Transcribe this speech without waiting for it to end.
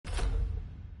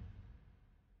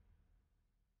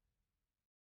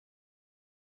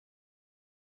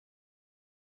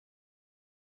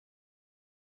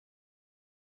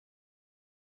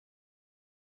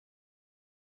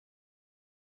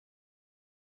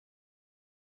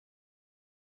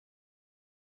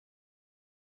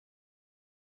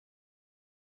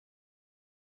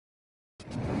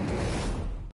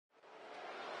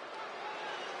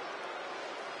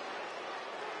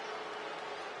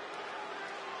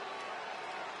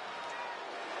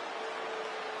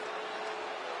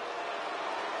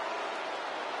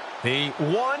The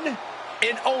one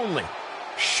and only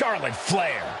Charlotte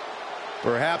Flair.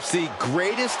 Perhaps the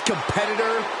greatest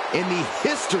competitor in the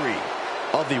history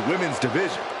of the women's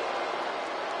division.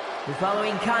 The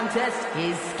following contest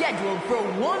is scheduled for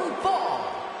one fall.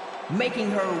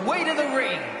 Making her way to the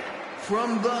ring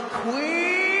from the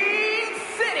Queen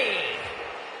City,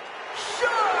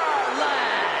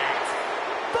 Charlotte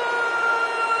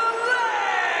Flair!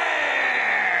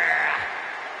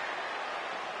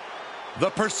 The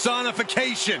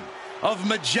personification of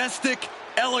majestic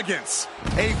elegance,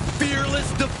 a fearless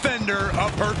defender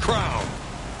of her crown.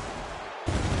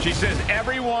 She says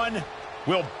everyone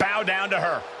will bow down to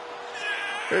her.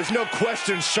 There's no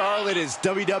question Charlotte is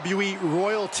WWE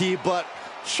royalty, but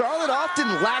Charlotte often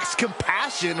lacks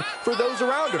compassion for those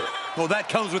around her. Well, that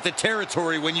comes with the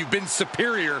territory when you've been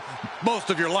superior most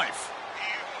of your life.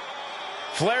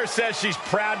 Flair says she's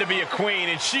proud to be a queen,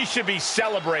 and she should be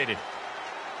celebrated.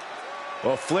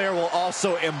 Well, Flair will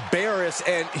also embarrass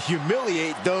and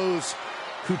humiliate those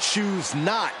who choose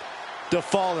not to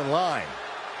fall in line.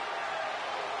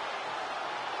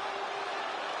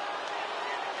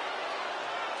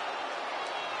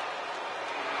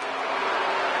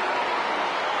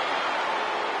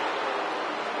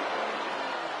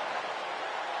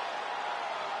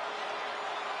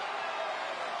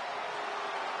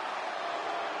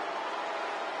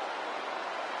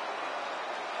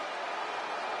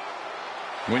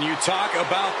 When you talk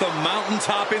about the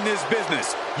mountaintop in this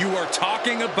business, you are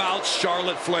talking about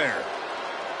Charlotte Flair.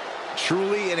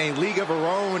 Truly in a league of her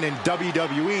own in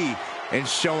WWE and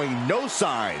showing no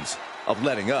signs of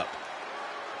letting up.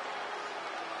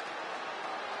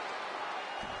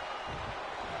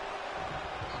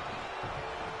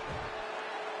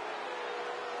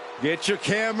 Get your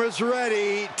cameras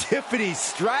ready. Tiffany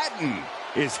Stratton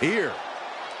is here.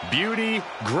 Beauty,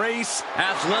 grace,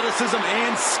 athleticism,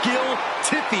 and skill.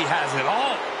 Tiffy has it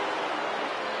all.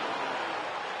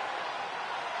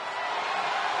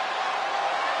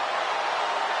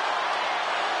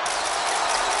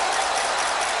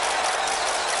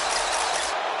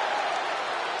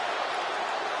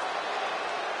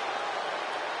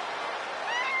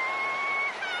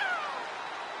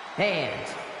 And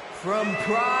from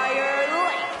Prior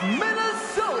Lake,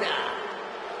 Minnesota,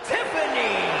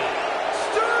 Tiffany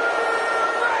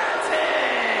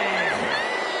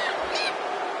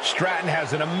Stratton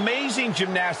has an amazing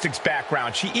gymnastics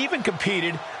background. She even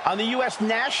competed on the U.S.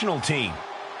 national team.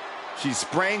 She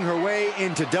sprang her way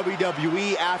into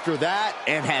WWE after that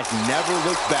and has never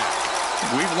looked back.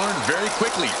 We've learned very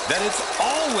quickly that it's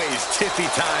always Tiffy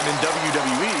time in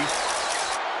WWE.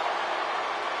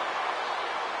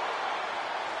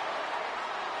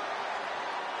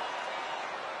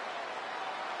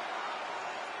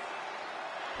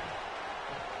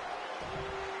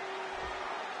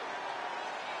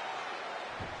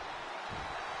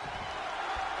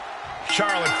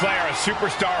 Charlotte Flair, a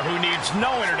superstar who needs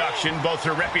no introduction. Both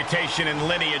her reputation and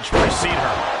lineage precede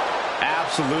her.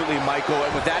 Absolutely, Michael.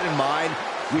 And with that in mind,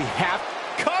 we have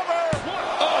cover.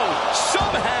 Oh,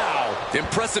 somehow.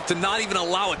 Impressive to not even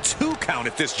allow a 2 count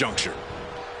at this juncture.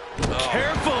 Oh.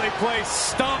 Carefully placed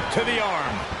stomp to the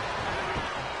arm.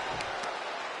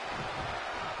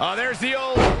 Oh, there's the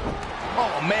old...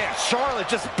 Oh, man, Charlotte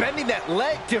just bending that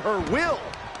leg to her will.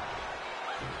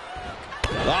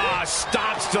 Ah,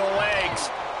 stops to the legs.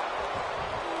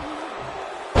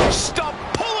 Stop,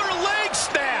 pull her leg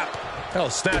snap. Hell,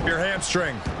 snap your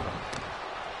hamstring.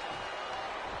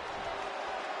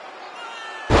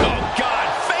 Oh, God,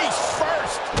 face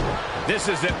first. This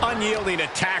is an unyielding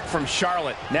attack from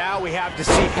Charlotte. Now we have to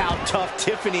see how tough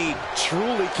Tiffany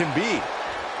truly can be.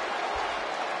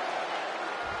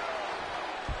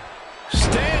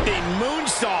 Standing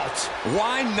moonsault.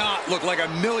 Why not look like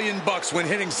 $1 million when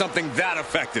hitting something that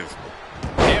effective?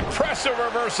 Impressive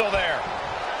reversal there.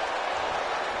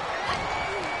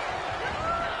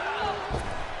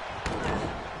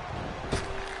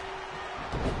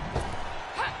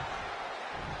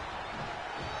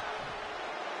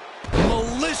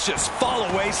 Malicious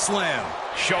fall-away slam.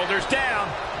 Shoulders down.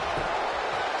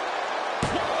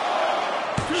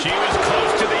 She was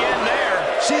close to the end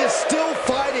there. She is still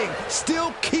fighting,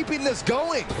 still keeping this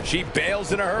going. She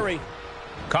bails in a hurry.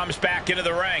 Comes back into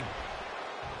the ring.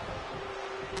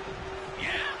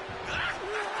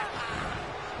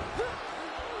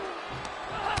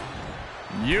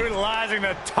 Utilizing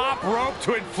the top rope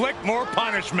to inflict more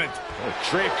punishment.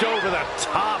 Draped over the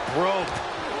top rope.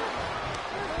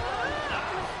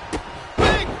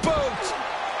 Big boot!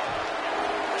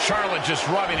 Charlotte just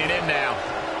rubbing it in now.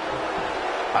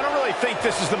 I don't really think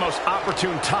this is the most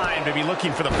opportune time to be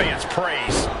looking for the fans'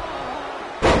 praise.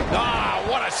 Ah,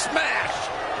 what a smash!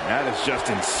 That is just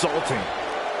insulting.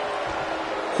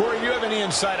 Corey, you have any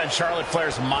insight on Charlotte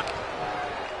Flair's mind?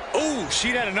 Oh,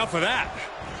 she'd had enough of that.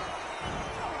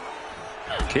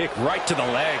 Kick right to the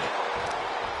leg.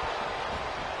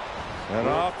 And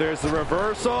off, there's the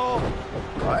reversal.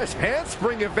 Nice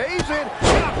handspring evasion.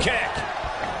 Drop kick.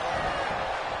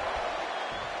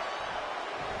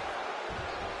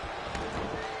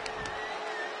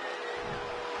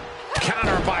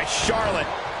 Counter by Charlotte.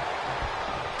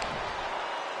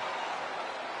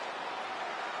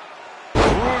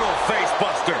 Brutal face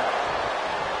buster.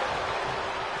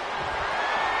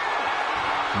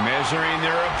 Measuring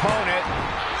their opponent.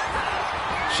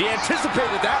 She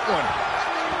anticipated that one.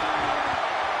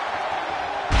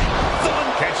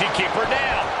 Can she keep her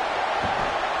down?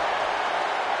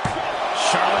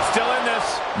 Charlotte's still in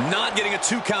this. Not getting a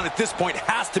 2 count at this point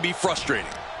has to be frustrating.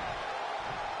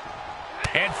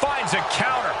 And finds a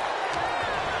counter.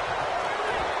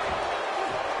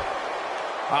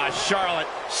 Charlotte,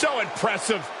 so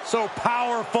impressive, so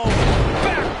powerful.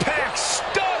 Backpack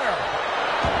stunner.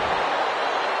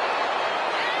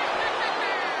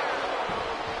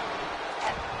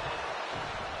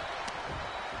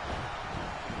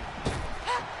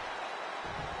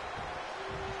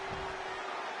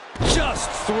 Just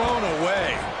thrown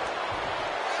away.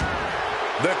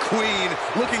 The Queen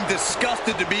looking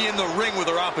disgusted to be in the ring with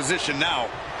her opposition now.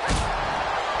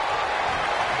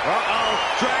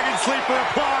 Dragon Sleeper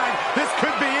applied. This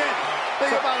could be it.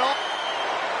 Think about all.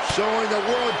 Showing the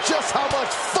world just how much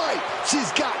fight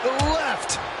she's got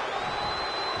left.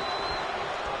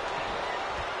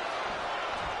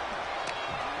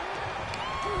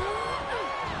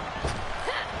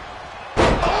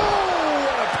 Oh,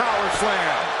 what a power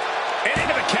slam. And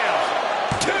into the count.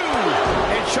 2.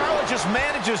 And Charlotte just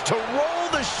manages to roll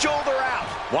the shoulder out.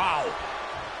 Wow.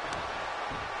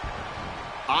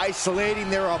 Isolating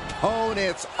their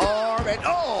opponent's arm, and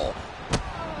oh,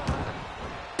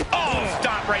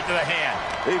 Stop right to the hand.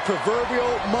 the proverbial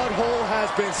mud hole has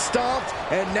been stomped,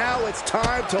 and now it's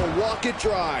time to walk it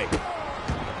dry.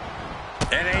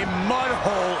 And a mud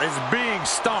hole is being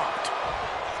stomped.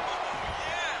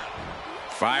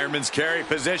 Fireman's carry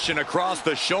position across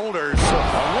the shoulders.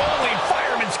 A rolling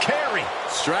fireman's carry.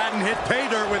 Stratton hit pay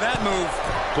dirt with that move.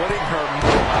 Putting her...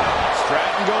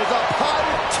 Stratton goes up high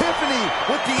with Tiffany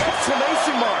with the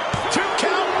exclamation mark. 2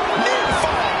 count, near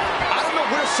fall. I don't know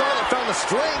where Charlotte found the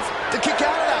strength to kick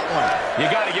out of that one. You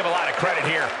got to give a lot of credit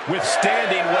here,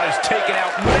 withstanding what has taken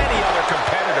out many other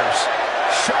competitors.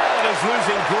 Charlotte is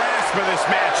losing grasp of this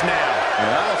match now. And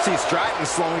I don't see Stratton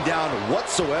slowing down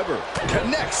whatsoever.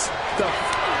 Connects the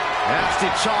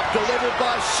nasty chop delivered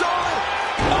by Charlotte.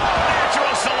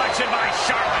 Natural selection by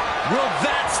Charlotte. Will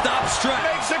that stop Stratton?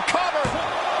 Makes a cover.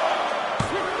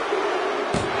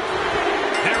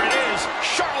 There it is.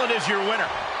 Charlotte is your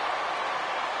winner.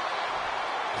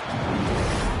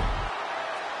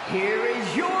 Here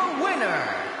is your winner,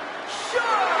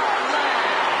 Charlotte Flair!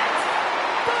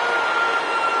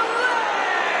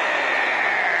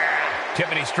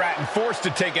 Tiffany Stratton forced to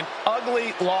take an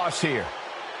ugly loss here.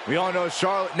 We all know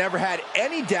Charlotte never had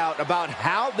any doubt about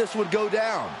how this would go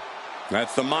down.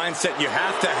 That's the mindset you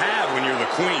have to have when you're the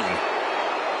Queen.